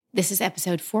This is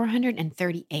episode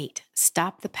 438,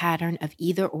 Stop the Pattern of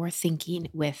Either or Thinking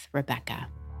with Rebecca.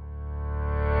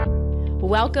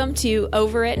 Welcome to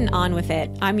Over It and On With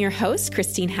It. I'm your host,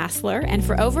 Christine Hassler, and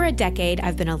for over a decade,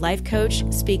 I've been a life coach,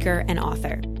 speaker, and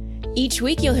author. Each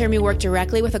week, you'll hear me work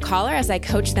directly with a caller as I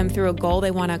coach them through a goal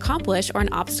they want to accomplish or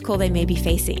an obstacle they may be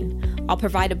facing. I'll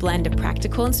provide a blend of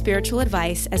practical and spiritual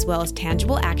advice, as well as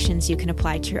tangible actions you can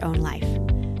apply to your own life.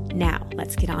 Now,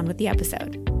 let's get on with the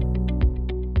episode.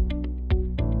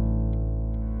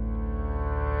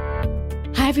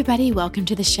 Hi, everybody. Welcome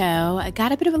to the show. I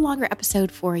got a bit of a longer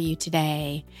episode for you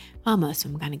today. Well, most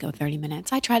of them going to go 30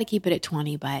 minutes. I try to keep it at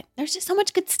 20, but there's just so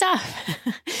much good stuff.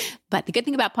 But the good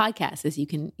thing about podcasts is you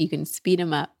can speed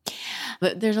them up.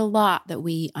 But there's a lot that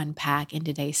we unpack in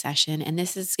today's session, and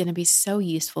this is going to be so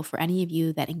useful for any of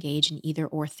you that engage in either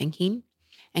or thinking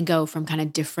and go from kind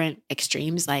of different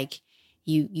extremes. Like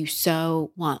you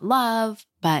so want love,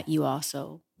 but you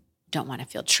also don't want to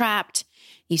feel trapped.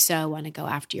 You so want to go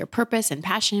after your purpose and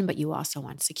passion, but you also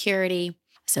want security.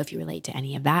 So if you relate to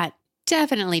any of that,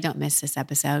 definitely don't miss this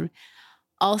episode.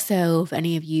 Also, if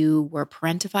any of you were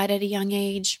parentified at a young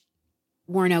age,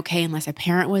 weren't okay unless a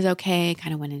parent was okay,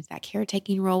 kind of went into that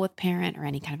caretaking role with parent or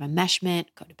any kind of enmeshment,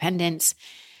 codependence,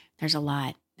 there's a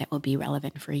lot that will be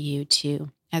relevant for you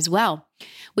too as well.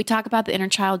 We talk about the Inner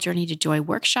Child Journey to Joy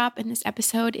workshop in this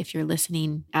episode. If you're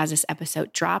listening as this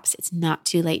episode drops, it's not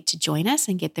too late to join us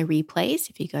and get the replays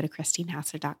if you go to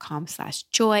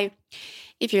christinehassler.com/joy.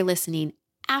 If you're listening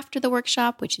after the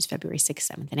workshop, which is February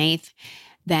 6th, 7th, and 8th,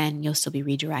 then you'll still be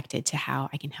redirected to how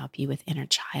I can help you with inner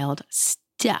child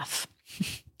stuff.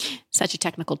 Such a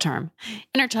technical term.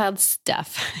 Inner child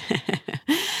stuff.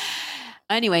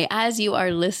 Anyway, as you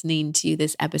are listening to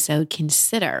this episode,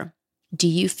 consider, do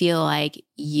you feel like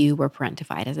you were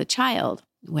parentified as a child,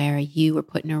 where you were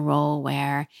put in a role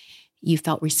where you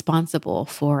felt responsible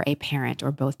for a parent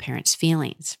or both parents'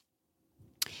 feelings?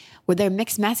 Were there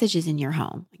mixed messages in your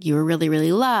home? You were really,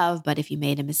 really loved, but if you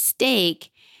made a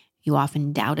mistake, you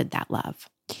often doubted that love.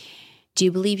 Do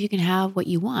you believe you can have what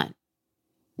you want?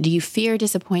 Do you fear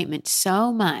disappointment so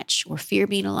much, or fear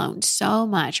being alone so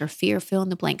much, or fear fill in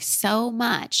the blank so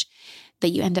much that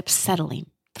you end up settling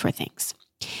for things?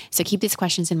 So keep these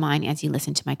questions in mind as you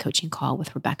listen to my coaching call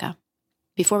with Rebecca.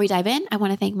 Before we dive in, I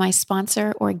want to thank my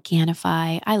sponsor,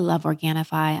 Organifi. I love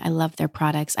Organifi. I love their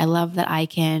products. I love that I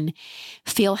can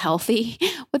feel healthy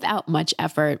without much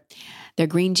effort. Their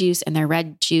green juice and their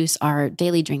red juice are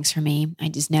daily drinks for me. I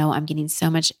just know I'm getting so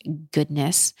much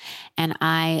goodness. And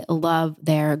I love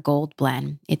their gold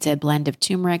blend. It's a blend of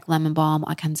turmeric, lemon balm,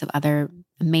 all kinds of other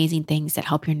amazing things that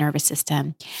help your nervous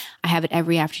system. I have it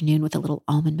every afternoon with a little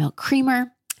almond milk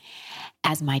creamer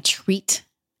as my treat.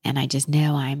 And I just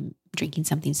know I'm drinking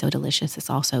something so delicious.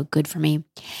 It's also good for me.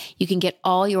 You can get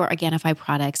all your Organifi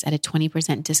products at a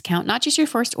 20% discount, not just your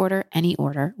first order, any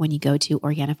order, when you go to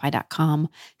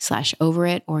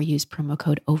Organifi.com/overit or use promo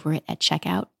code overit at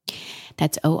checkout.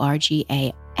 That's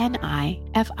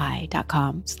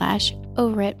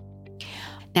ORGANIFI.com/overit.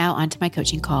 Now on to my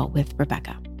coaching call with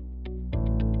Rebecca.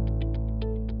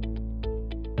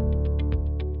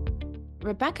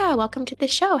 Rebecca, welcome to the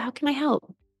show. How can I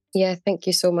help? Yeah, thank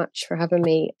you so much for having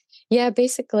me. Yeah,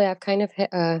 basically, I've kind of hit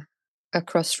a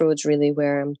crossroads really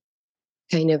where I'm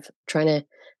kind of trying to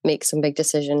make some big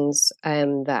decisions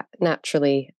that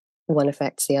naturally one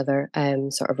affects the other,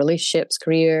 sort of relationships,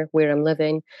 career, where I'm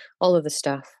living, all of the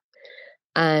stuff.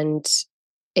 And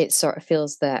it sort of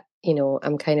feels that,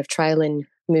 I'm kind of trialing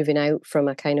moving out from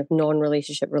a kind of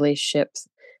relationship,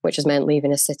 which has meant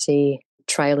leaving a city,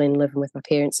 trialing living with my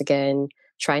parents again,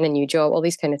 trying a new job, all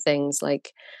these kind of things,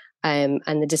 and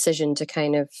the decision to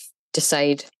kind of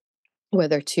decide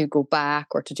whether to go back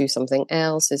or to do something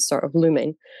else is sort of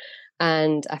looming.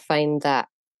 And I find that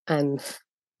I'm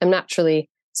naturally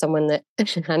someone that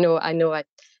I know I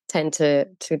tend to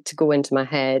go into my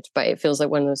head, but it feels like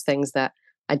one of those things that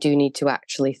I do need to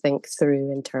actually think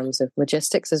through in terms of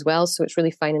logistics as well. So it's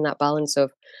really finding that balance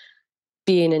of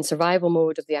being in survival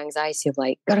mode of the anxiety of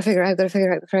gotta figure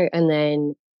it out. And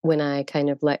then when I kind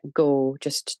of let go,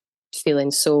 just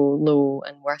feeling so low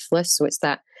and worthless. So it's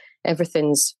that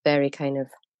everything's very kind of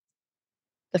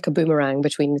like a boomerang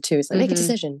between the two. It's make a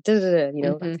decision,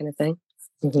 that kind of thing.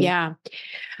 Mm-hmm. Yeah.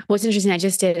 Well, it's interesting. I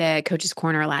just did a coach's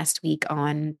corner last week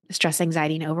on stress,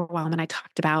 anxiety, and overwhelm. And I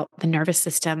talked about the nervous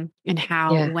system and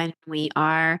how when we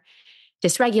are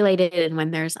dysregulated and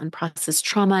when there's unprocessed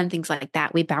trauma and things like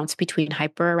that, we bounce between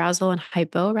hyperarousal and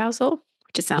hypoarousal,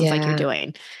 which it sounds like you're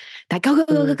doing. That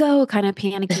go, kind of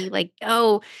panicky,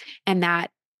 and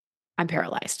that I'm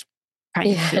paralyzed.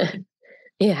 Kind of feeling.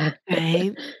 Yeah.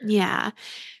 Right. Yeah.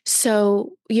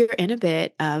 So you're in a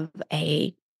bit of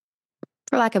a,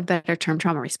 for lack of a better term,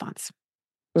 trauma response.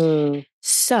 Mm,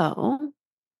 So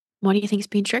what do you think is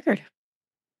being triggered?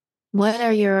 What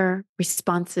are your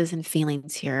responses and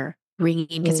feelings here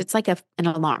ringing? Because mm, it's like an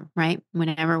alarm, right?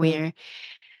 Whenever mm. we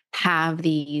have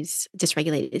these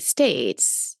dysregulated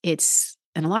states, it's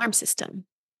an alarm system.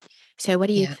 So what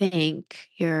do you Yeah. think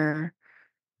you're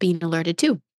being alerted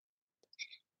to?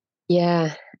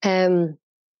 Yeah. Um,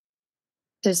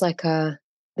 there's like a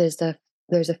there's the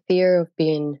there's a fear of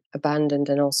being abandoned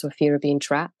and also a fear of being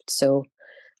trapped. So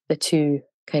the two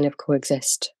kind of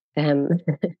coexist.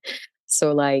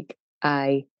 So like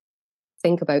I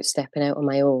think about stepping out on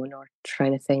my own or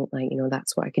trying to think like,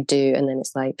 that's what I could do. And then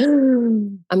it's like,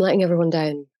 I'm letting everyone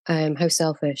down. How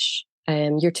selfish.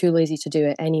 You're too lazy to do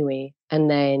it anyway.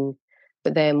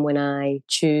 But then when I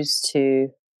choose to,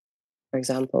 for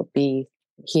example, be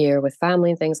here with family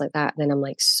and things like that, then I'm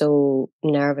like so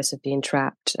nervous of being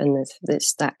trapped and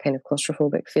it's that kind of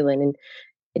claustrophobic feeling. And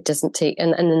it doesn't take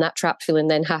and then that trapped feeling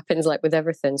then happens like with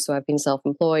everything. So I've been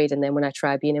self-employed and then when I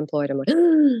try being employed, I'm like,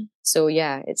 so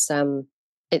yeah, it's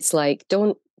like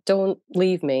don't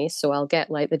leave me. So I'll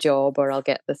get like the job or I'll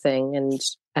get the thing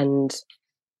and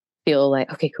feel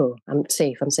like, okay, cool, I'm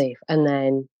safe. And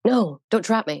then no, don't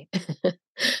trap me.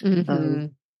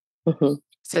 um Hmm. mhm.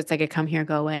 So it's like a come here,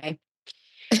 go away.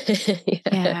 Yeah.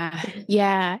 Yeah.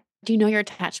 Yeah. Do you know your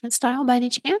attachment style by any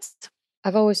chance?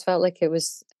 I've always felt like it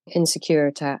was insecure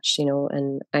attached,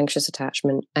 and anxious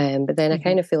attachment. But then I Hmm.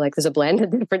 kind of feel like there's a blend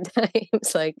at different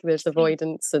times. Like there's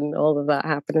avoidance and all of that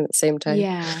happening at the same time.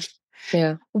 Yeah.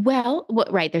 Yeah. Well,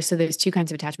 right. There's two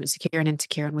kinds of attachment, secure and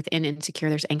insecure. And within insecure,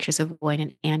 there's anxious,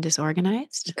 avoidant, and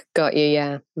disorganized. Got you.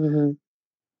 Yeah. Hmm.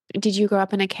 Did you grow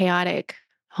up in a chaotic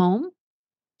home?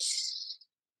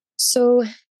 So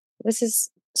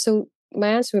so my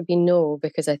answer would be no,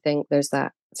 because I think there's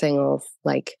that thing of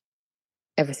like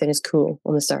everything is cool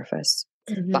on the surface.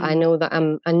 But Hmm. I know that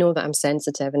I'm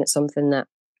sensitive and it's something that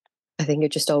I think you're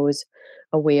just always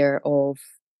aware of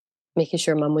making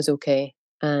sure mum was okay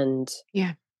and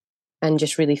Yeah.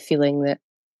 just really feeling that,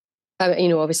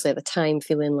 obviously at the time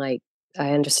feeling like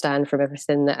I understand from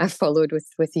everything that I've followed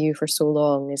with you for so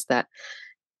long is that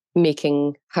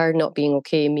making her not being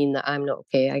okay mean that I'm not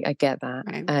okay. I get that.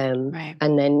 Right. Right.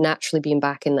 And then naturally being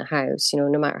back in the house, no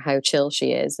matter how chill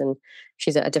she is and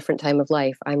she's at a different time of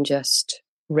life, I'm just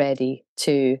ready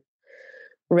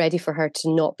for her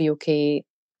to not be okay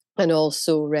and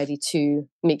also ready to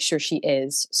make sure she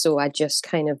is. So I just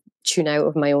kind of tune out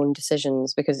of my own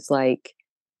decisions because it's like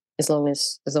as long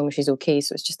as she's okay.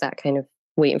 So it's just that kind of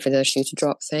waiting for the other shoe to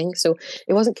drop thing. So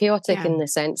it wasn't chaotic Yeah. in the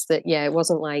sense that, yeah, it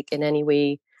wasn't like in any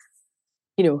way,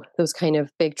 those kind of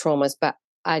big traumas. But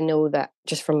I know that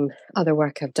just from other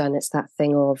work I've done, it's that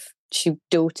thing of she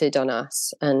doted on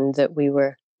us and that we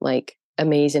were like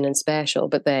amazing and special.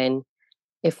 But then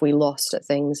if we lost at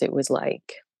things, it was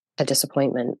like a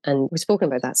disappointment. And we've spoken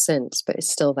about that since, but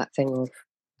it's still that thing of,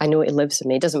 I know it lives in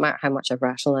me. It doesn't matter how much I've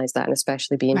rationalized that, and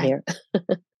especially being Right. here.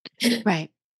 Right.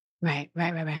 Right.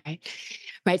 Right. Right. Right.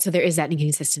 Right. So there is that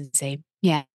inconsistency.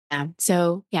 Yeah.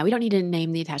 So yeah, we don't need to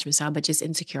name the attachment style, but just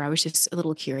insecure. I was just a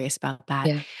little curious about that.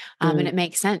 Yeah. And Mm. it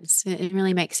makes sense. It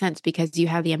really makes sense because you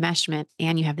have the enmeshment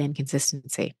and you have the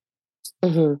inconsistency.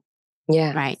 Hmm.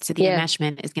 Yeah. Right. So the Yeah.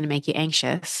 enmeshment is going to make you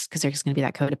anxious because there's going to be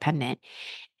that codependent.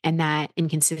 And that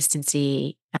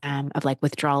inconsistency of like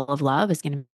withdrawal of love is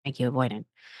going to make you avoidant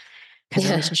because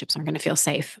Yeah. relationships aren't going to feel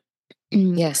safe.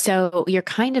 Yeah. So you're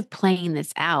kind of playing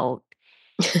this out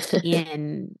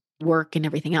in work and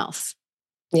everything else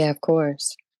Yeah, of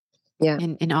course. Yeah.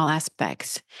 in all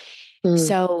aspects. Mm.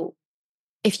 So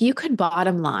if you could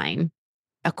bottom line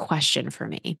a question for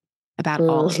me about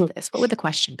all of Mm. this, what would the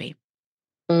question be?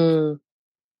 Mm.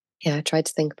 Yeah, I tried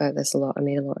to think about this a lot. I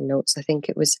made a lot of notes. I think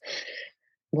it was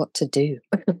what to do,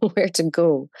 where to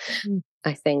go. Mm.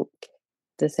 I think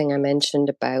the thing I mentioned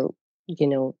about,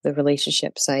 the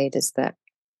relationship side is that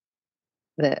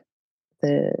the,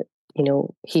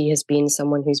 he has been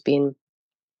someone who's been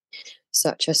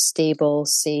such a stable,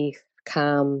 safe,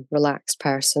 calm, relaxed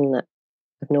person that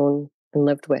I've known and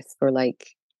lived with for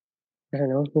like, I don't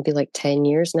know, maybe like 10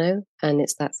 years now. And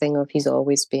it's that thing of he's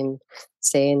always been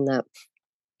saying that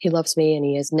he loves me and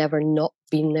he has never not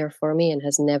been there for me and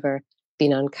has never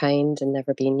been unkind and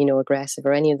never been, aggressive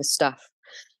or any of the stuff.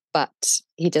 But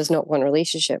he does not want a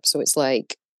relationship. So it's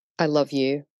like, I love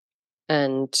you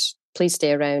and please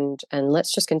stay around and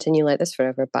let's just continue like this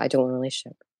forever, but I don't want a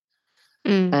relationship.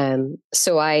 Mm.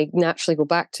 So I naturally go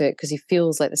back to it because he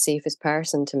feels like the safest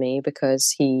person to me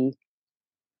because he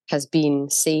has been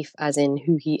safe as in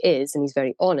who he is and he's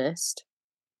very honest.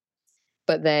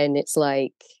 but then it's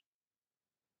like,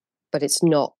 but it's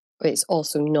not, it's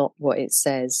also not what it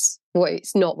says.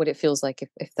 It's not what it feels like,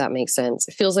 if that makes sense.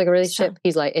 It feels like a relationship.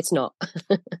 He's like, it's not.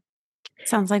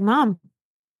 Sounds like mom.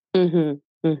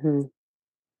 Mm-hmm. Mm-hmm.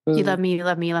 You love me, you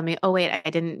love me, you love me. Oh, wait, I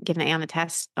didn't get an A on the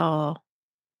test. Oh,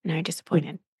 now you're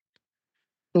disappointed.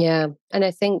 Yeah. And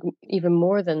I think even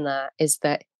more than that is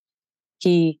that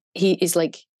he is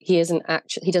like, he doesn't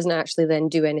actually then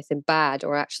do anything bad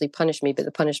or actually punish me, but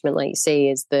the punishment, like you say,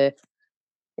 is the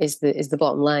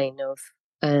bottom line of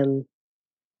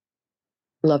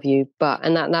love you.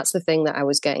 And that's the thing that I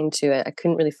was getting to. I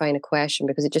couldn't really find a question,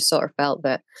 because it just sort of felt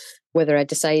that whether I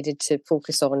decided to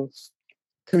focus on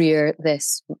career,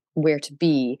 this, where to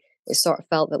be, it sort of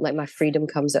felt that like my freedom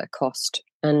comes at a cost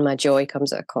and my joy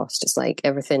comes at a cost. It's like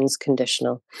everything's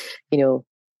conditional, you know,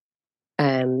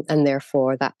 and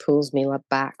therefore that pulls me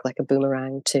back like a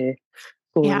boomerang to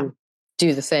go and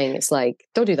do the thing. It's like,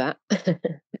 don't do that.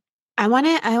 I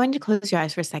want to close your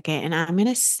eyes for a second, and I'm going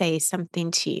to say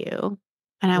something to you.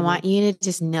 And I want you to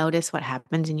just notice what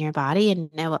happens in your body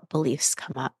and know what beliefs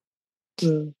come up.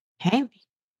 Okay?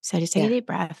 So just take a deep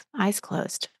breath, eyes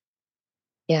closed.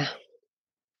 Yeah.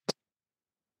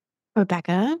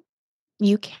 Rebecca,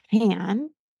 you can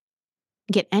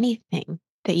get anything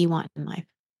that you want in life,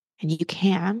 and you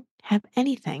can have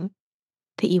anything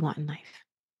that you want in life.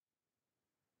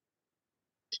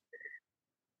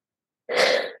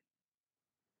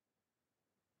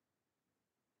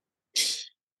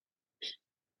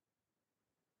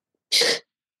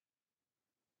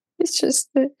 It's just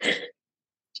that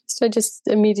I just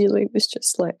immediately was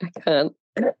just like, I can't.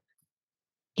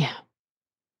 Yeah.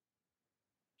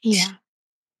 Yeah.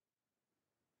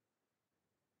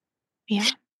 Yeah.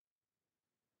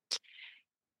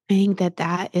 I think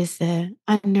that is the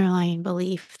underlying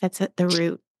belief that's at the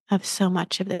root of so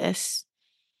much of this.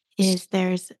 Is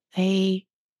there's a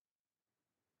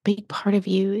big part of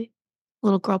you,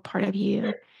 little girl part of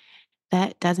you,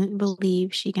 that doesn't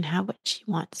believe she can have what she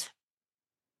wants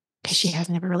because she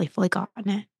hasn't ever really fully gotten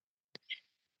it.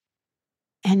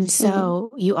 And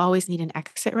so you always need an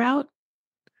exit route.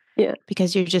 Yeah.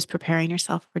 Because you're just preparing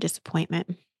yourself for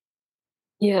disappointment.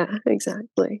 Yeah,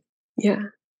 exactly. Yeah.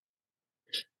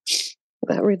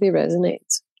 That really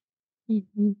resonates.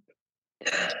 Mm-hmm.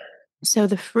 So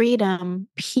the freedom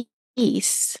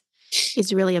piece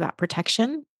is really about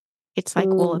protection. It's like,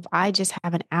 well, if I just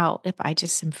have an out, if I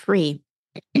just am free,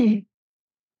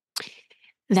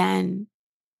 then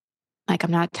like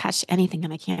I'm not attached to anything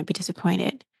and I can't be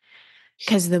disappointed.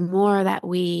 Because the more that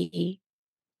we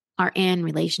are in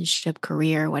relationship,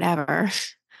 career, whatever,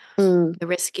 the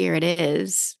riskier it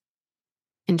is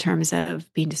in terms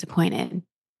of being disappointed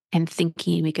and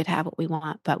thinking we could have what we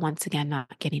want, but once again,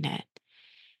 not getting it.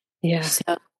 Yeah.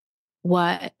 So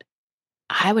what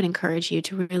I would encourage you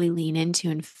to really lean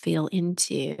into and feel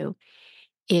into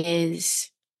is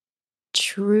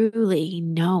truly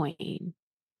knowing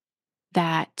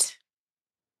that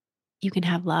you can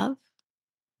have love,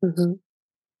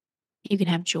 you can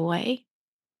have joy,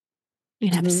 you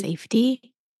can have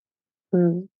safety,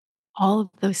 all of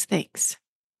those things.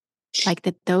 Like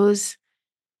that, those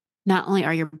not only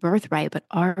are your birthright, but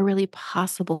are really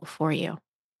possible for you.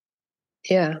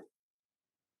 Yeah.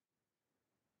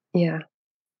 Yeah.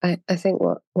 I think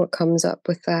what comes up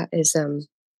with that is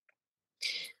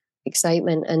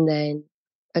excitement, and then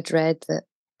a dread that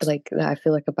I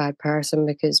feel like a bad person,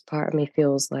 because part of me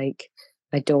feels like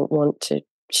I don't want to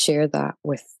share that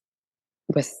with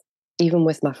even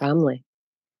with my family.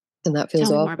 And that feels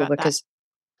Tell me more awful about because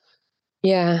that.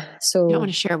 yeah, so You don't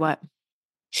want to share what?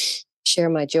 Share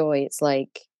my joy. It's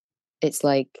like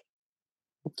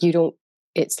you don't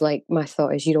it's like my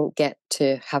thought is you don't get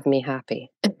to have me happy.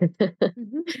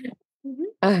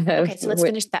 Okay, so let's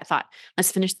finish that thought.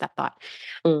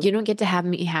 You don't get to have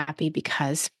me happy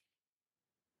because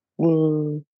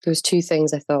there was two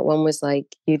things I thought. One was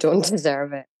like, you don't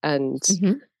deserve it. And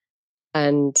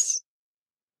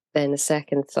then the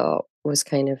second thought was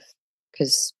kind of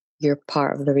because you're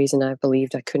part of the reason I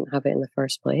believed I couldn't have it in the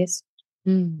first place.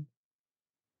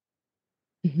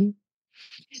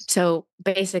 So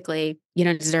basically, you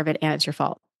don't deserve it and it's your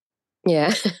fault.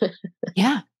 Yeah.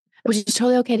 Yeah. Which is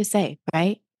totally okay to say,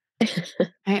 right?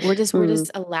 Right? We're just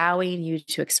allowing you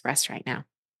to express right now.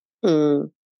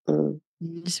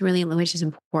 Just really, which is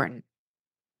important.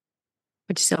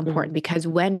 Which is so important because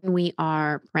when we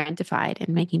are parentified and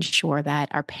making sure that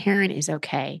our parent is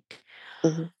okay,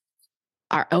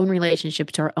 our own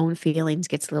relationship to our own feelings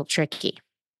gets a little tricky.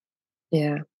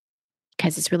 Yeah.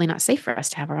 Because it's really not safe for us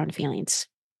to have our own feelings.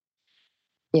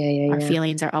 Yeah. Our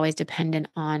feelings are always dependent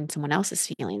on someone else's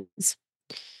feelings.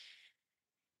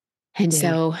 And Yeah.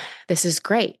 so this is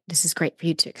great. This is great for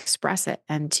you to express it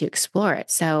and to explore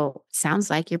it. So it sounds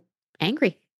like you're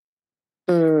angry.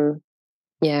 Mm,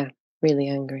 yeah. Really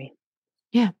angry.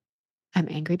 Yeah. I'm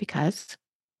angry because.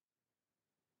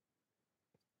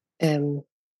 Because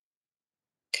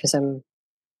I'm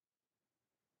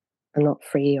not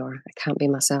free or I can't be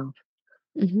myself.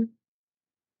 Mhm.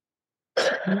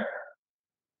 Mhm.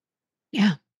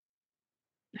 Yeah.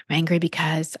 I'm angry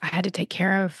because I had to take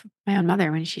care of my own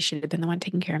mother when she should have been the one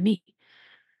taking care of me.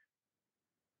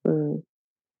 Mm.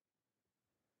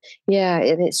 Yeah,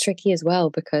 and it's tricky as well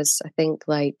because I think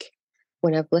like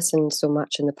when I've listened so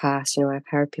much in the past, I've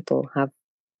heard people have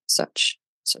such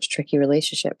tricky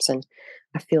relationships, and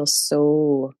I feel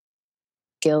so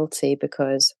guilty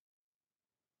because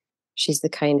she's the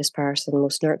kindest person,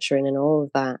 most nurturing and all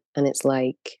of that. And it's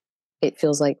like it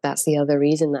feels like that's the other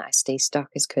reason that I stay stuck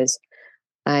is because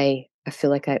I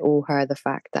feel like I owe her the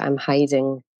fact that I'm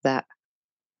hiding that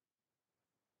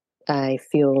I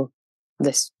feel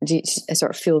this I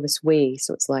sort of feel this way.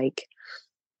 So it's like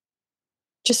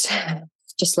just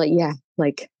just like yeah,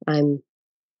 like I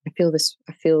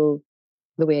feel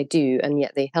the way I do, and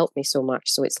yet they help me so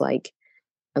much. So it's like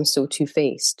I'm so two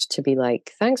faced to be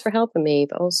like, thanks for helping me,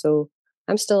 but also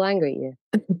I'm still angry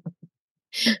at you.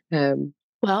 um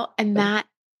Well, and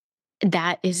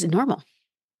that is normal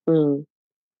mm,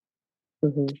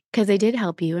 hmm because they did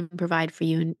help you and provide for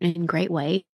you in great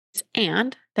ways.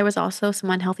 And there was also some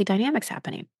unhealthy dynamics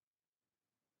happening.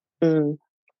 mm,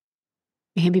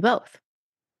 It can be both.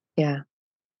 yeah.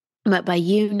 But by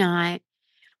you not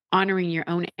honoring your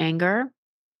own anger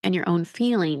and your own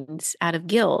feelings out of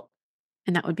guilt,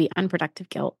 and that would be unproductive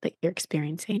guilt that you're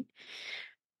experiencing,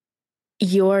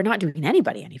 you're not doing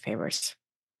anybody any favors.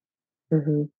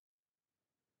 hmm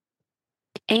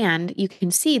And you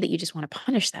can see that you just want to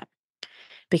punish them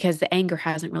because the anger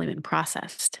hasn't really been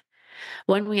processed.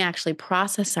 When we actually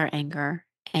process our anger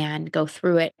and go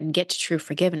through it and get to true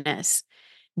forgiveness,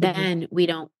 hmm then we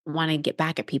don't want to get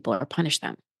back at people or punish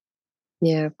them.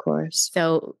 Yeah, of course.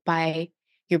 So by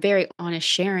your very honest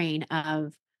sharing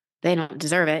of they don't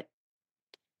deserve it,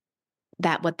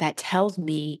 that what that tells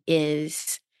me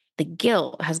is the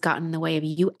guilt has gotten in the way of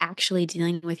you actually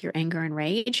dealing with your anger and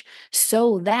rage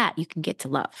so that you can get to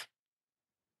love.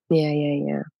 Yeah, yeah,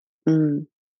 yeah. Mm,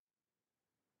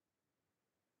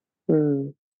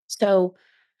 mm, So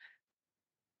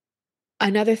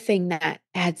another thing that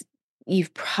has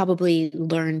you've probably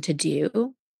learned to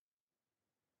do,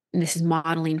 and this is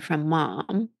modeling from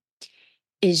mom,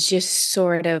 is just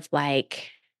sort of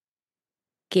like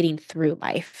getting through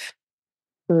life,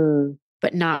 mm.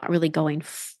 but not really going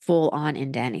full on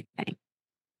into anything.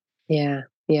 Yeah,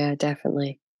 yeah,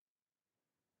 definitely.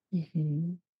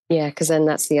 Mhm. Yeah, because then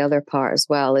that's the other part as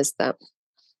well is that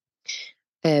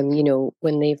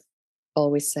when they've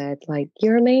always said like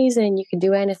you're amazing, you can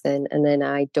do anything, and then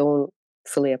I don't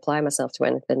fully apply myself to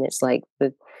anything, it's like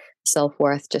the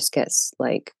self-worth just gets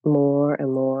like more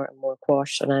and more and more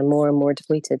quashed, and I'm more and more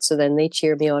depleted. So then they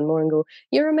cheer me on more and go,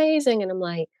 you're amazing, and I'm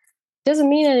like, doesn't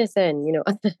mean anything,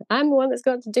 I'm the one that's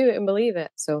got to do it and believe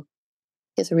it. So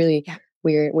it's a really Yeah.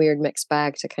 weird mixed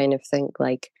bag to kind of think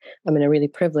like I'm in a really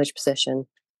privileged position,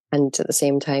 and at the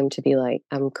same time to be like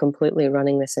I'm completely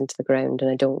running this into the ground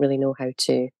and I don't really know how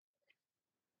to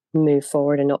move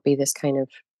forward and not be this kind of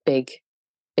big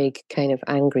kind of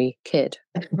angry kid.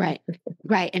 Right.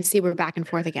 Right. And see, we're back and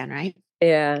forth again, right?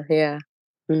 Yeah, yeah.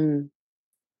 Mm,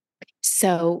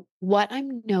 So, what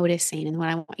I'm noticing and what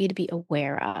I want you to be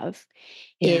aware of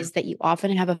yeah. is that you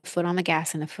often have a foot on the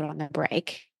gas and a foot on the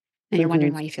brake, and you're Hmm.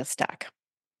 wondering why you feel stuck,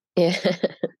 Yeah.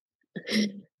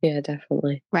 Yeah,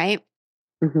 definitely. right?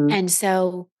 Hmm. And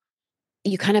so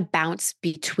you kind of bounce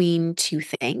between two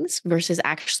things versus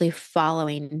actually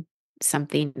following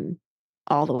something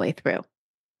all the way through.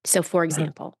 So, for Uh-huh.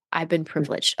 example, I've been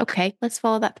privileged. Okay, let's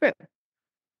follow that through.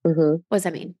 Hmm. What does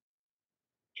that mean?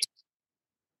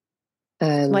 What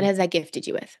um has that gifted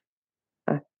you with?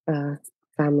 a, a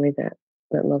family that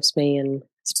loves me and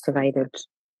has provided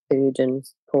food and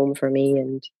home for me,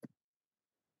 and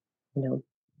you know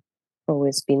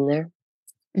always been there.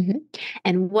 Mhm.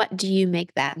 And what do you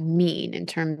make that mean in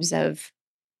terms of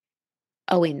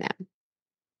owing them?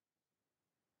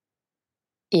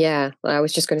 Yeah, I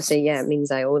was just going to say, yeah, it means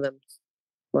I owe them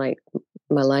like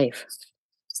my life.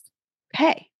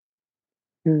 Okay.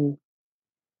 Mm.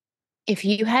 If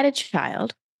you had a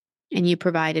child and you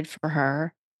provided for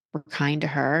her, were kind to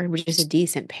her, which is a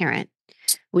decent parent,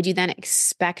 would you then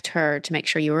expect her to make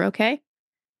sure you were okay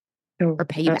Oh, or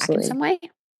pay you back in absolutely. some way?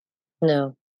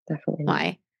 No, definitely not.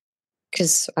 Why?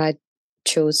 Because I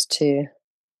chose to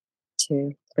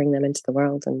bring them into the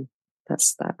world, and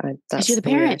Because That's you're the the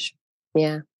way I parent. should.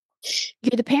 Yeah.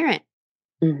 You're the parent.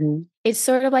 Mm-hmm. It's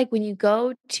sort of like when you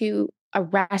go to a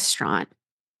restaurant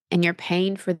and you're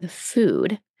paying for the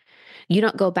food, you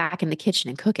don't go back in the kitchen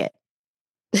and cook it.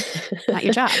 Not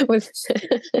your job.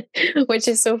 Which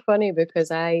is so funny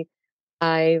because I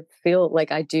feel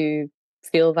like I do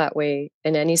feel that way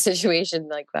in any situation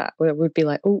like that, where it would be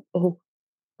like, oh,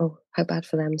 how bad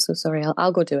for them. So sorry.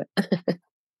 I'll go do it.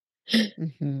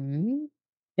 Mm-hmm.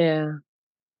 Yeah.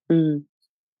 Mm.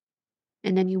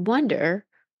 And then you wonder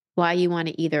why you want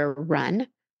to either run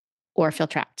or feel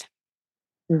trapped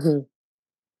Mm-hmm.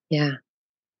 Yeah.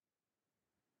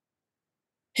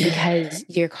 because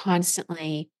you're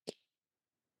constantly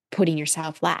putting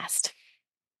yourself last,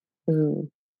 Mm.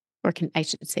 or I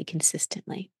should say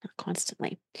consistently, not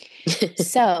constantly.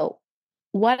 So,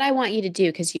 what I want you to do,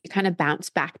 because you kind of bounce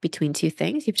back between two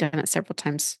things, you've done it several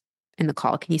times in the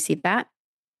call. Can you see that?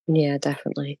 Yeah,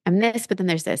 definitely. I'm this, but then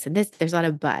there's this and this. There's a lot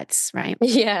of buts, right?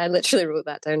 Yeah, I literally wrote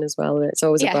that down as well. It's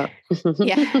always a Yeah. but.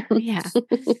 Yeah. Yeah.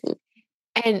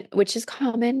 And which is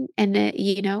common. And,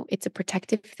 it's a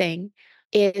protective thing,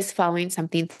 is following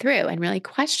something through and really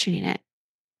questioning it,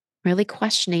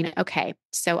 okay,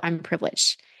 so I'm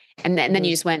privileged. And then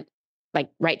you just went like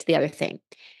right to the other thing.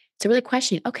 So really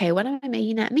questioning, okay, what am I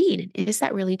making that mean? Is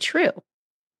that really true?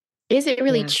 Is it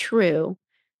really Yeah. true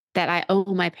that I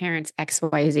owe my parents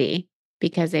XYZ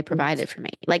because they provided for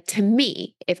me? Like, to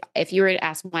me, if you were to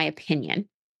ask my opinion,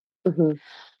 Mm-hmm.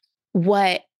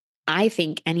 what I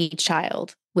think any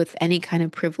child with any kind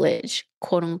of privilege,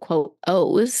 quote unquote,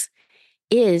 owes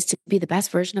is to be the best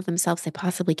version of themselves they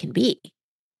possibly can be,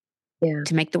 Yeah.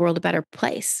 to make the world a better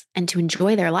place and to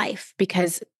enjoy their life.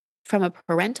 Because from a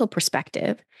parental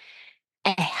perspective,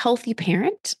 a healthy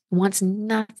parent wants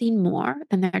nothing more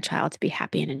than their child to be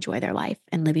happy and enjoy their life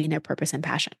and living their purpose and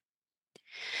passion.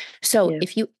 So Yeah.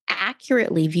 if you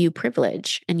accurately view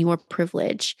privilege and your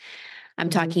privilege, I'm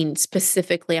talking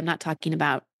specifically, I'm not talking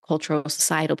about cultural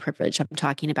societal privilege. I'm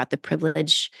talking about the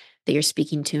privilege that you're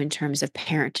speaking to in terms of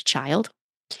parent to child.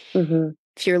 Mm-hmm.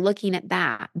 If you're looking at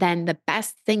that, then the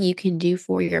best thing you can do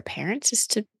for your parents is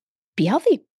to be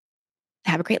healthy,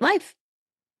 have a great life.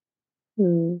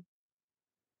 Mm.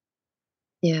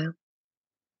 Yeah.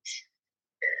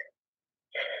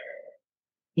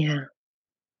 Yeah.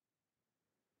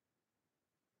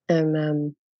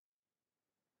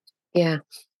 Yeah.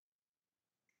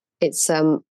 It's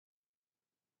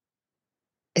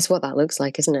it's what that looks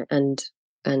like, isn't it? And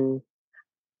and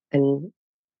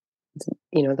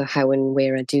the how and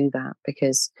where I do that,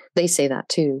 because they say that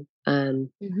too.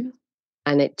 Mm-hmm.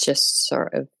 And it just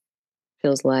sort of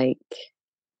feels like,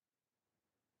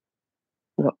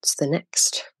 what's the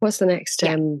next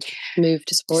Yeah. move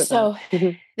to support So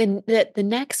that? the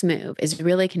next move is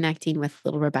really connecting with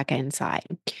little Rebecca inside,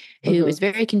 who Mm-hmm. is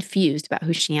very confused about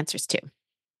who she answers to.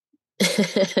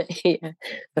 Yeah,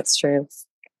 that's true.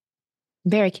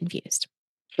 Very confused.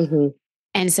 Mm-hmm.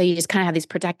 And so you just kind of have these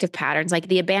protective patterns, like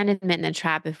the abandonment and the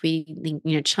trap. If we,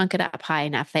 chunk it up high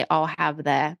enough, they all have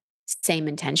the same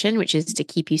intention, which is to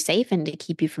keep you safe and to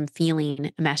keep you from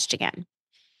feeling enmeshed again.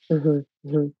 Mm-hmm.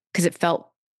 Mm-hmm. Because it felt,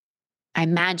 I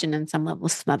imagine, on some level,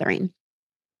 smothering.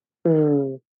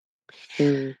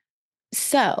 Mm-hmm.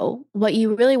 So what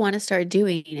you really want to start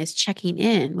doing is checking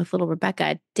in with little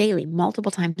Rebecca daily,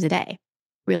 multiple times a day,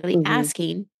 really Mm-hmm.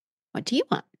 asking, what do you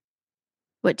want?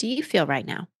 What do you feel right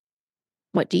now?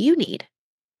 What do you need?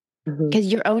 Mm-hmm. Because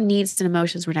your own needs and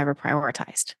emotions were never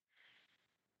prioritized.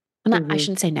 Well, I Mm-hmm.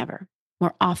 shouldn't say never,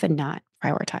 more often not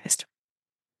prioritized,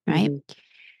 right? Mm-hmm.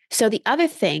 So the other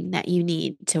thing that you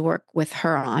need to work with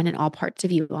her on and all parts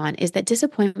of you on is that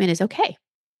disappointment is okay.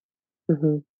 Mm-hmm.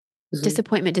 Mm-hmm.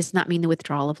 Disappointment does not mean the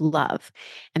withdrawal of love.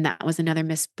 And that was another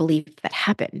misbelief that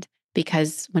happened,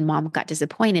 because when mom got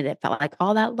disappointed, it felt like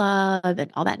all that love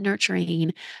and all that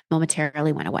nurturing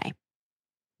momentarily went away.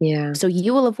 Yeah. So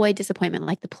you will avoid disappointment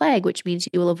like the plague, which means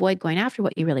you will avoid going after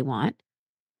what you really want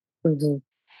Mm-hmm.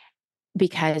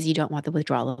 because you don't want the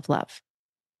withdrawal of love.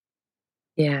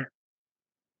 Yeah.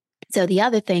 So the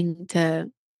other thing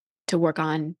to work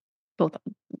on, both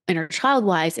inner child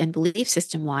wise and belief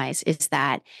system wise, is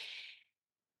that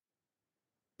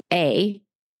A,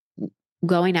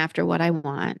 going after what I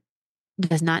want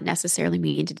does not necessarily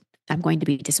mean I'm going to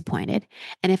be disappointed.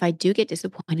 And if I do get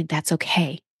disappointed, that's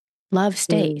okay. Love Mm.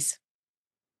 stays.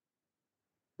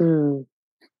 Mm.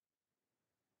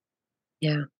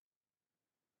 Yeah.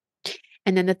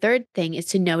 And then the third thing is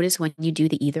to notice when you do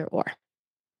the either or,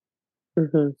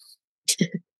 Mm-hmm.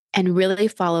 and really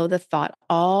follow the thought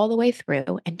all the way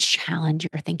through and challenge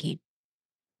your thinking.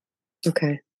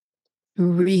 Okay.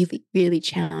 Really, really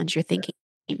challenge your thinking.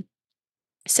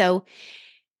 So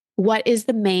what is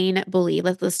the main belief?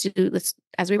 Let's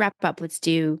as we wrap up, let's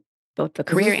do both the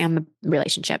career Mm-hmm. and the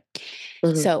relationship.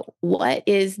 Mm-hmm. So what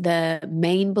is the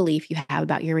main belief you have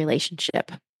about your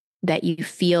relationship that you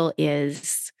feel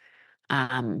is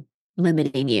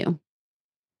limiting you?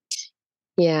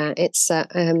 Yeah, it's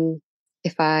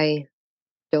if I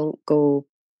don't go,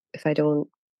 if I don't,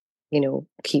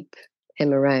 keep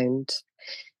him around,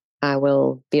 I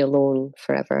will be alone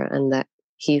forever, and that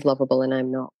he's lovable and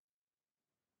I'm not.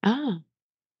 Ah,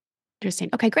 interesting.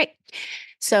 Okay, great.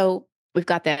 So we've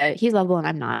got the he's lovable and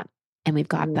I'm not. And we've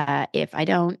got Mm-hmm. the if I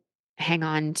don't hang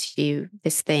on to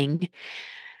this thing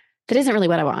that isn't really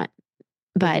what I want,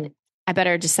 but Mm-hmm. I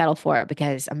better just settle for it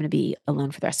because I'm going to be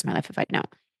alone for the rest of my life if I don't.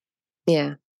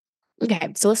 Yeah.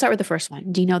 Okay, so let's start with the first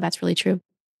one. Do you know that's really true?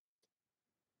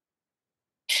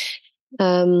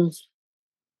 Um,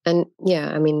 and yeah,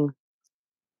 I mean,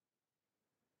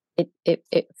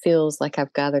 it feels like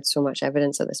I've gathered so much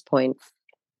evidence at this point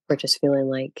for just feeling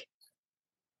like,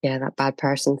 yeah, that bad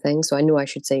person thing. So I know I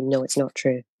should say no, it's not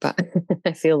true, but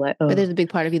I feel like, But oh, there's a big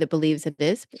part of you that believes it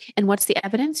is. And what's the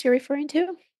evidence you're referring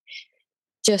to?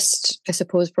 just I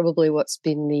suppose probably what's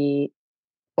been the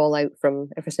fallout from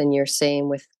everything you're saying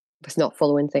with not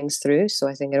following things through. So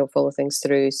I think I don't follow things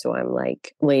through, so I'm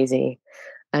like lazy.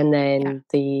 And Yeah.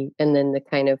 then the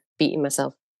kind of beating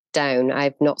myself down.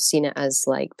 I've not seen it as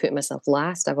like putting myself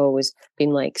last. I've always been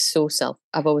like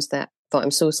I've always thought I'm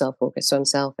so self-focused, so I'm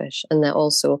selfish. And that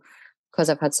also because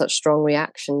I've had such strong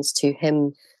reactions to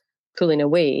him pulling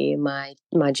away, my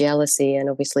jealousy and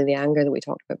obviously the anger that we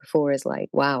talked about before is like,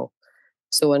 wow.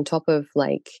 So on top of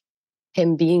like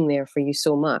him being there for you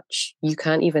so much, you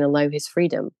can't even allow his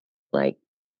freedom. Like,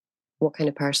 what kind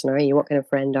of person are you? What kind of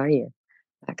friend are you?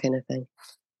 That kind of thing.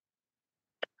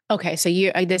 Okay, so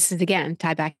you this is again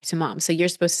tied back to mom. So you're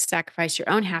supposed to sacrifice your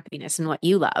own happiness and what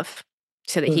you love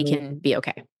so that he Mm-hmm. can be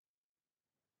okay.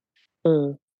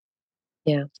 Mm,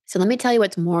 yeah. So let me tell you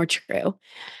what's more true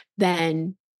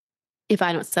than if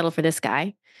I don't settle for this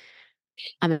guy,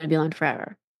 I'm going to be alone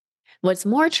forever. What's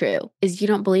more true is you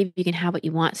don't believe you can have what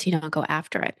you want, so you don't go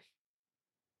after it.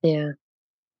 Yeah.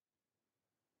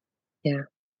 Yeah.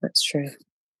 That's true.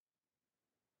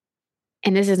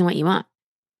 And this isn't what you want.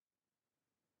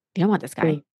 You don't want this guy.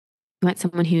 Mm, You want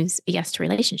someone who's a yes to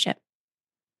relationship.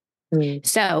 mm,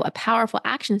 So, a powerful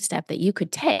action step that you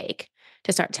could take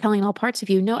to start telling all parts of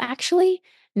you, no, actually,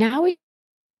 now we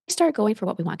start going for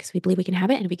what we want because we believe we can have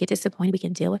it. And if we get disappointed, we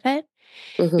can deal with it.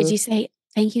 Is mm-hmm. you say,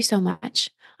 thank you so much.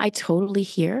 I totally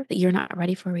hear that you're not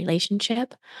ready for a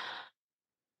relationship.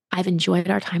 I've enjoyed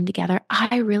our time together.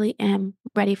 I really am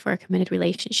ready for a committed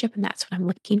relationship. And that's what I'm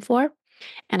looking for.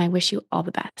 And I wish you all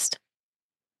the best.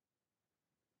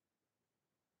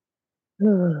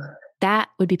 That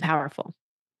would be powerful.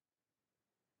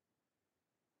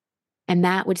 And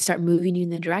that would start moving you in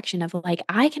the direction of like,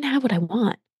 I can have what I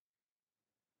want.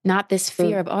 Not this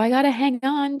fear Mm. of, oh, I got to hang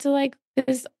on to like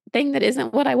this thing that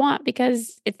isn't what I want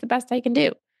because it's the best I can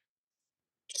do.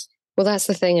 Well, that's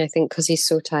the thing, I think, because he's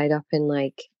so tied up in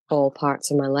like all parts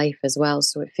of my life as well.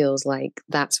 So it feels like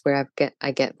that's where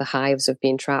I get the hives of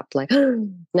being trapped. Like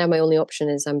now my only option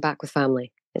is I'm back with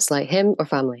family. It's like him or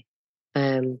family.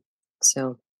 Um.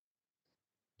 So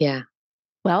yeah.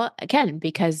 Well, again,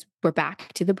 because we're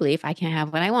back to the belief I can't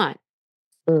have what I want.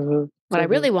 Mm-hmm. What I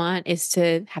Mm-hmm. really want is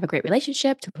to have a great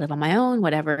relationship, to live on my own,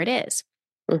 whatever it is.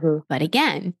 Mm-hmm. But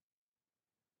again,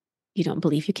 you don't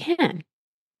believe you can.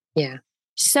 Yeah.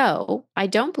 So I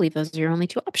don't believe those are your only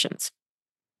two options.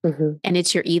 Mm-hmm. And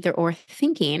it's your either or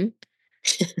thinking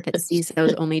that sees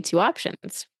those only two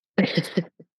options.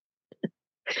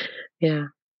 Yeah.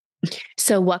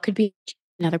 So what could be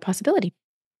another possibility?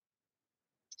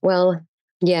 Well,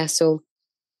 yeah. So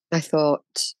I thought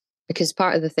because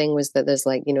part of the thing was that there's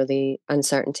like, the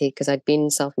uncertainty because I'd been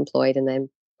self employed and then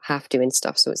half doing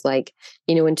stuff. So it's like,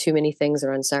 when too many things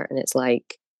are uncertain, it's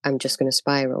like I'm just going to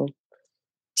spiral.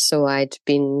 So I'd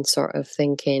been sort of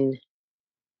thinking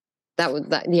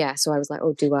yeah. So I was like,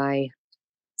 oh, do I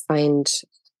find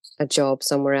a job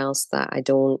somewhere else that I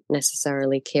don't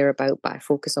necessarily care about, but I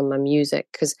focus on my music?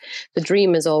 Because the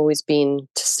dream has always been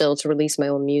to release my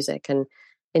own music. And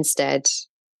instead,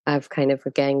 I've kind of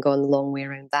again gone the long way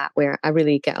around that, where I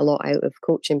really get a lot out of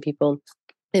coaching people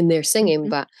in their singing, Mhm.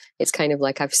 but it's kind of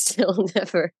like I've still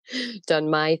never done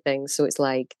my thing. So it's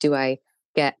like, do I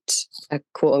get a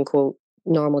quote unquote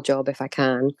normal job if I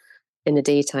can in the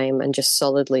daytime and just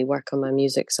solidly work on my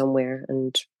music somewhere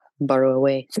and burrow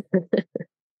away?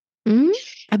 Mhm.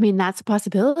 I mean, that's a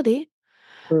possibility.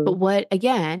 But Mm, what,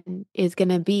 again, is going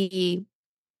to be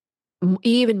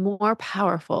even more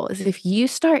powerful is if you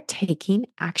start taking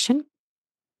action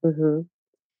mm-hmm.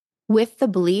 with the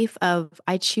belief of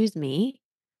I choose me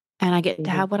and I get to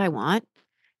Mm-hmm. have what I want,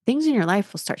 things in your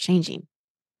life will start changing.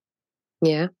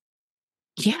 Yeah.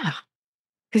 Yeah.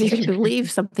 Because you're going to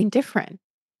believe something different.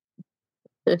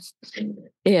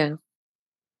 Yeah.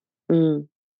 Mm.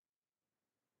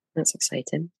 That's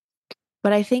exciting.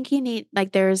 But I think you need,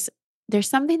 like, there's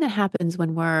something that happens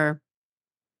when we're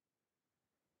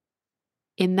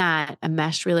in that a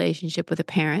meshed relationship with a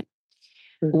parent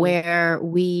Mm-hmm. where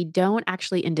we don't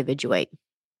actually individuate.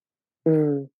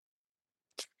 Mm.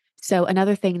 So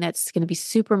another thing that's going to be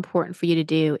super important for you to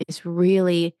do is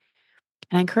really,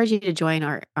 and I encourage you to join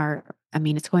I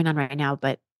mean, it's going on right now,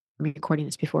 but I'm recording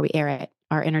this before we air it,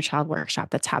 our inner child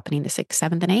workshop that's happening the 6th,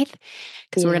 7th, and 8th,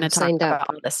 because we're Yeah, going to I've talk signed up. about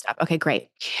all this stuff. Okay, great.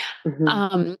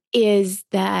 Mm-hmm. Is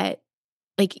that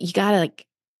like, you got to like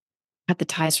cut the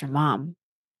ties from mom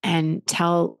and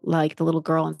tell like the little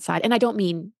girl inside. And I don't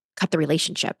mean cut the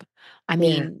relationship. I Yeah.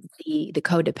 mean the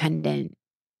codependent,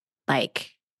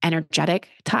 like energetic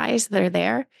ties that are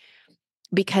there,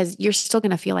 because you're still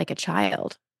going to feel like a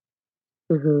child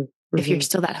Mm-hmm. if you're Mm-hmm.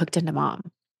 still that hooked into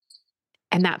mom.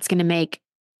 And that's going to make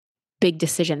big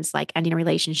decisions like ending a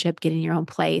relationship, getting your own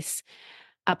place,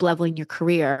 up leveling your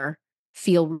career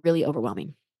feel really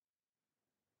overwhelming.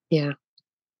 Yeah.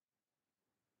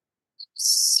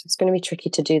 It's going to be tricky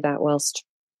to do that whilst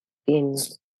being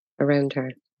around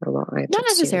her a lot, I Not assume.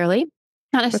 necessarily.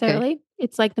 Not Okay. necessarily.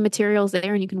 It's like the material's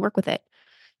there and you can work with it.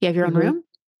 You have your own Mm-hmm. room.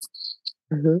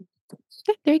 Mm-hmm.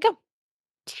 Okay, there you go.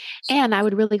 And I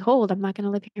would really hold, I'm not going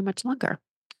to live here much longer.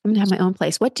 I'm going to have my own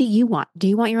place. What do you want? Do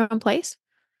you want your own place?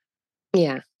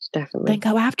 Yeah, Then definitely.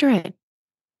 go after it.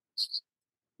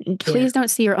 Yeah. Please don't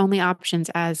see your only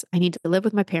options as I need to live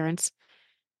with my parents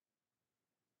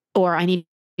or I need to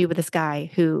be with this guy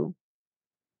who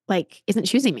like isn't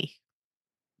choosing me.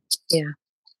 Yeah.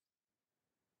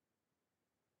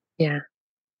 Yeah.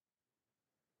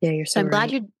 Yeah, you're So so I'm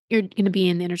glad right. you're going to be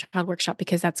in the inner child workshop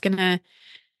because that's going to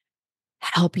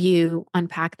help you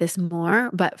unpack this more.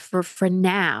 But for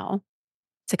now,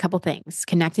 it's a couple things.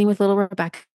 Connecting with little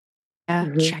Rebecca,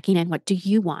 Mm-hmm. checking in. What do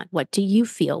you want? What do you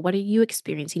feel? What are you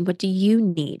experiencing? What do you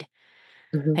need?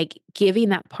 Mm-hmm. Like giving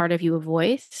that part of you a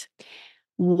voice,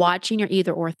 watching your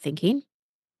either or thinking,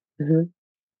 Mm-hmm.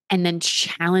 and then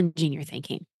challenging your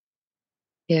thinking,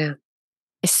 Yeah.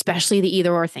 especially the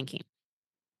either or thinking.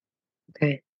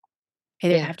 Okay.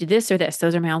 Either Yeah. have to do this or this.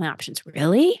 Those are my only options.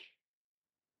 Really?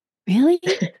 Really?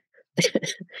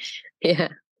 Yeah.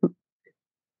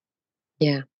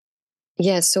 Yeah.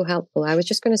 Yeah, it's so helpful. I was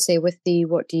just going to say with the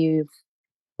what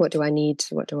do I need?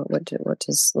 What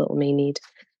does little me need?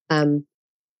 Um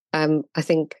I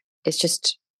think it's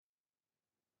just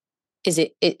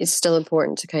it's still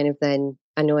important to kind of then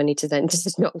I know I need to then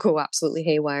just not go absolutely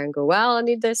haywire and go, well, I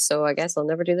need this, so I guess I'll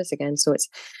never do this again. So it's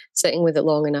sitting with it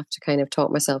long enough to kind of talk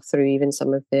myself through even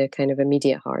some of the kind of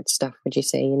immediate hard stuff. Would you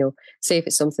say, say if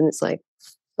it's something that's like,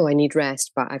 oh, I need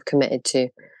rest, but I've committed to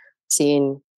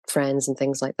seeing friends and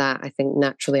things like that, I think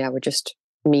naturally I would just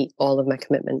meet all of my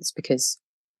commitments because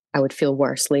I would feel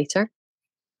worse later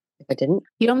if I didn't.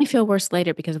 You only feel worse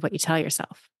later because of what you tell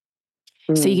yourself.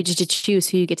 So you get to choose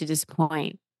who you get to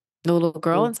disappoint, the little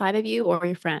girl inside of you or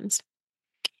your friends.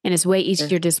 And it's way easier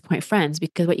to disappoint friends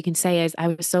because what you can say is, I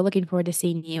was so looking forward to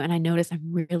seeing you. And I noticed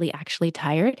I'm really actually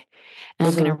tired and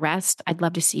I'm going to rest. I'd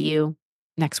love to see you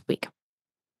next week.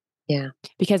 Yeah.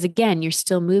 Because again, you're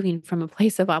still moving from a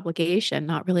place of obligation,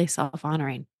 not really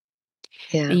self-honoring.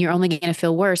 Yeah. And you're only going to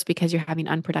feel worse because you're having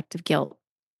unproductive guilt,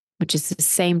 which is the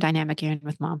same dynamic you're in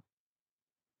with mom.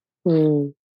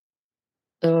 Mm.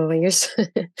 Oh, you're so,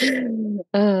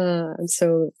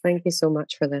 so thank you so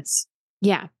much for this.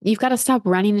 Yeah. You've got to stop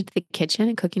running into the kitchen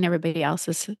and cooking everybody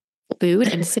else's food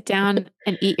and sit down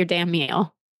and eat your damn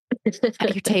meal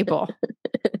at your table.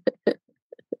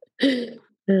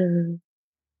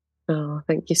 Oh,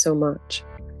 thank you so much.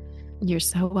 You're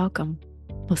so welcome.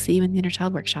 We'll see you in the Inner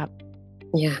Child Workshop.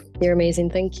 Yeah, you're amazing.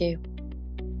 Thank you.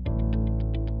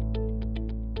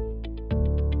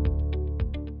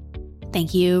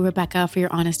 Thank you, Rebecca, for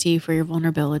your honesty, for your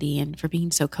vulnerability, and for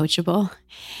being so coachable.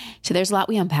 So there's a lot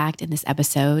we unpacked in this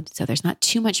episode. So there's not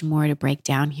too much more to break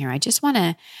down here. I just want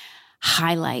to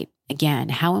highlight again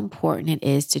how important it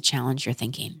is to challenge your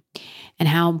thinking and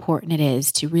how important it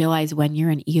is to realize when you're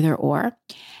an either or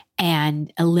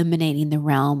and eliminating the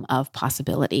realm of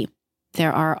possibility.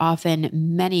 There are often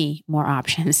many more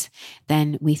options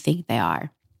than we think they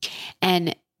are.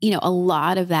 And, a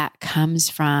lot of that comes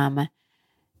from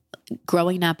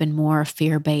growing up in more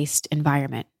fear-based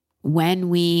environment. When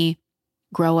we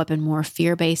grow up in more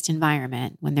fear-based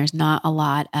environment, when there's not a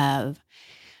lot of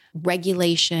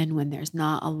regulation, when there's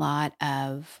not a lot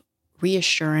of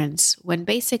reassurance when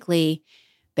basically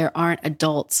there aren't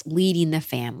adults leading the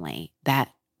family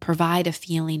that provide a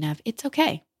feeling of it's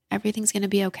okay. Everything's going to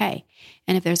be okay.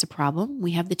 And if there's a problem,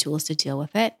 we have the tools to deal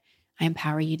with it. I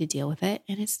empower you to deal with it,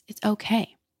 and it's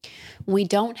okay. When we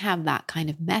don't have that kind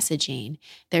of messaging,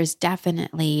 there's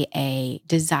definitely a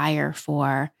desire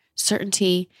for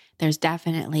certainty. There's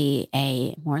definitely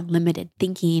a more limited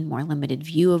thinking, more limited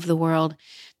view of the world.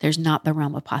 There's not the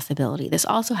realm of possibility. This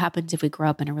also happens if we grow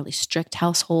up in a really strict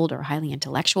household or a highly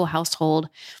intellectual household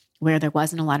where there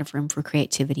wasn't a lot of room for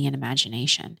creativity and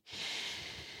imagination.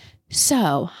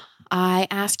 So I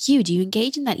ask you, do you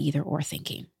engage in that either or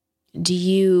thinking? Do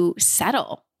you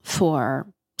settle for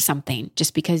something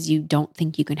just because you don't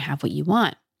think you can have what you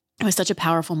want? It was such a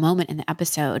powerful moment in the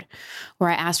episode where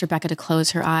I asked Rebecca to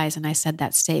close her eyes and I said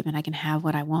that statement, I can have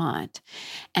what I want.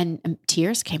 And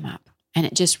tears came up, and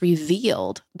it just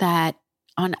revealed that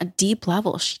on a deep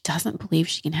level, she doesn't believe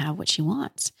she can have what she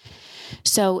wants.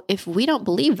 So if we don't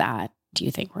believe that, do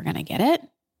you think we're going to get it?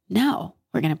 No,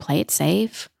 we're going to play it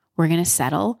safe. We're going to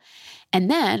settle. And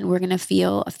then we're going to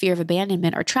feel a fear of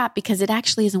abandonment or trap because it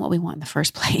actually isn't what we want in the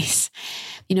first place.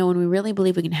 When we really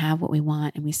believe we can have what we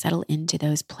want and we settle into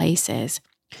those places,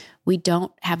 we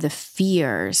don't have the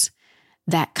fears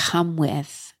that come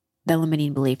with the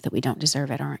limiting belief that we don't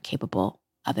deserve it or aren't capable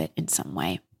of it in some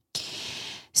way.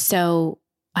 So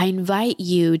I invite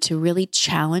you to really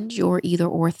challenge your either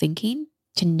or thinking,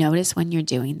 to notice when you're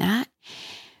doing that.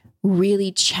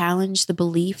 Really challenge the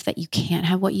belief that you can't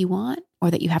have what you want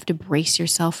or that you have to brace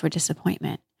yourself for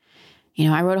disappointment.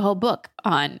 I wrote a whole book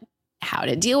on how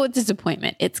to deal with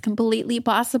disappointment. It's completely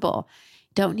possible.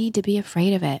 Don't need to be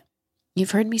afraid of it.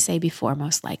 You've heard me say before,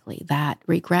 most likely, that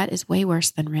regret is way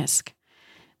worse than risk.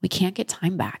 We can't get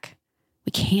time back.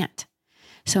 We can't.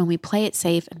 So when we play it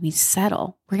safe and we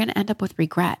settle, we're going to end up with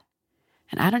regret.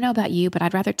 And I don't know about you, but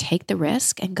I'd rather take the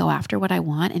risk and go after what I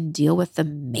want and deal with the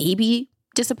maybe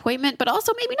disappointment, but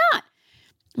also maybe not.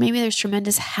 Maybe there's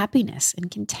tremendous happiness and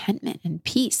contentment and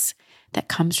peace that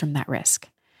comes from that risk.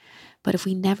 But if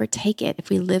we never take it, if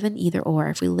we live in either or,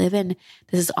 if we live in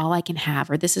this is all I can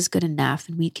have or this is good enough,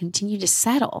 and we continue to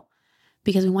settle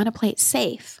because we want to play it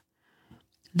safe,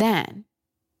 then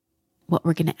what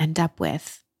we're going to end up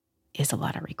with is a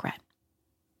lot of regret.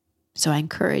 So I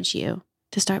encourage you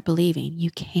to start believing you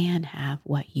can have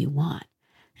what you want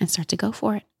and start to go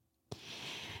for it.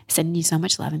 Sending you so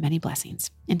much love and many blessings.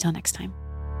 Until next time.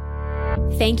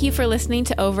 Thank you for listening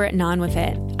to Over It and On With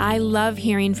It. I love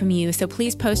hearing from you, so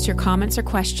please post your comments or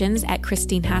questions at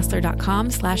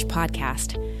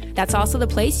christinehassler.com/podcast. That's also the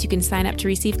place you can sign up to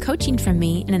receive coaching from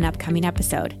me in an upcoming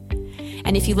episode.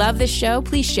 And if you love this show,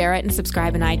 please share it and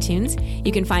subscribe in iTunes.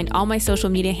 You can find all my social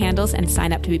media handles and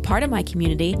sign up to be part of my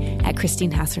community at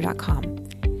christinehassler.com.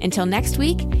 Until next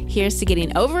week, here's to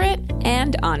getting over it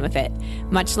and on with it.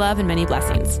 Much love and many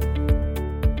blessings.